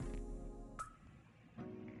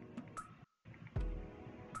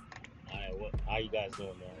How you guys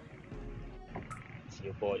doing, man? It's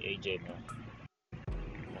your boy AJ, man.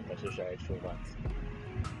 I'm a social extrovert.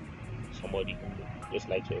 Somebody who just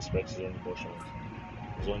likes to express his own emotions,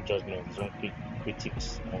 his own judgment, his own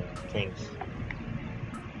critiques on things.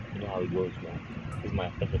 You know how it goes, man. This is my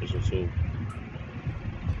first episode, so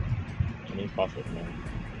I'm imperfect, man.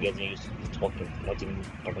 Getting used to talking, not even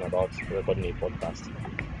talking about recording a podcast.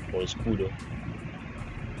 But it's cool though.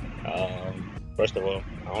 First of all,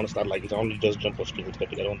 I want to start like this. I want to just jump off straight to the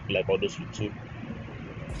topic. I don't feel like all those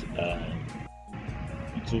uh,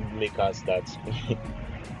 YouTube makers that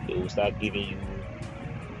they will start giving you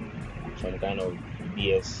some kind of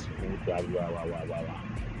BS, blah blah blah blah blah blah.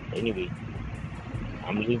 Anyway,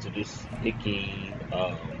 I'm listening to this AK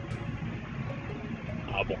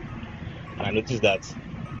album, and I noticed that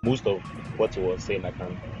most of what he was saying, I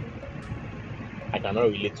cannot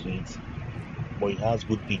relate to it, but it has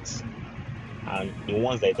good beats, and the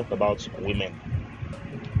ones that I talk about women,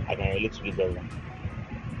 I can relate to it very well.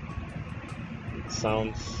 It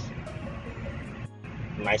sounds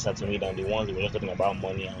nicer to me than the ones that were just talking about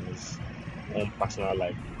money and his own personal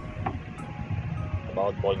life,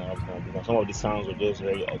 about balling and all this kind of thing. And some of the sounds were just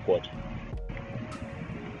very awkward.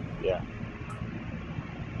 Yeah.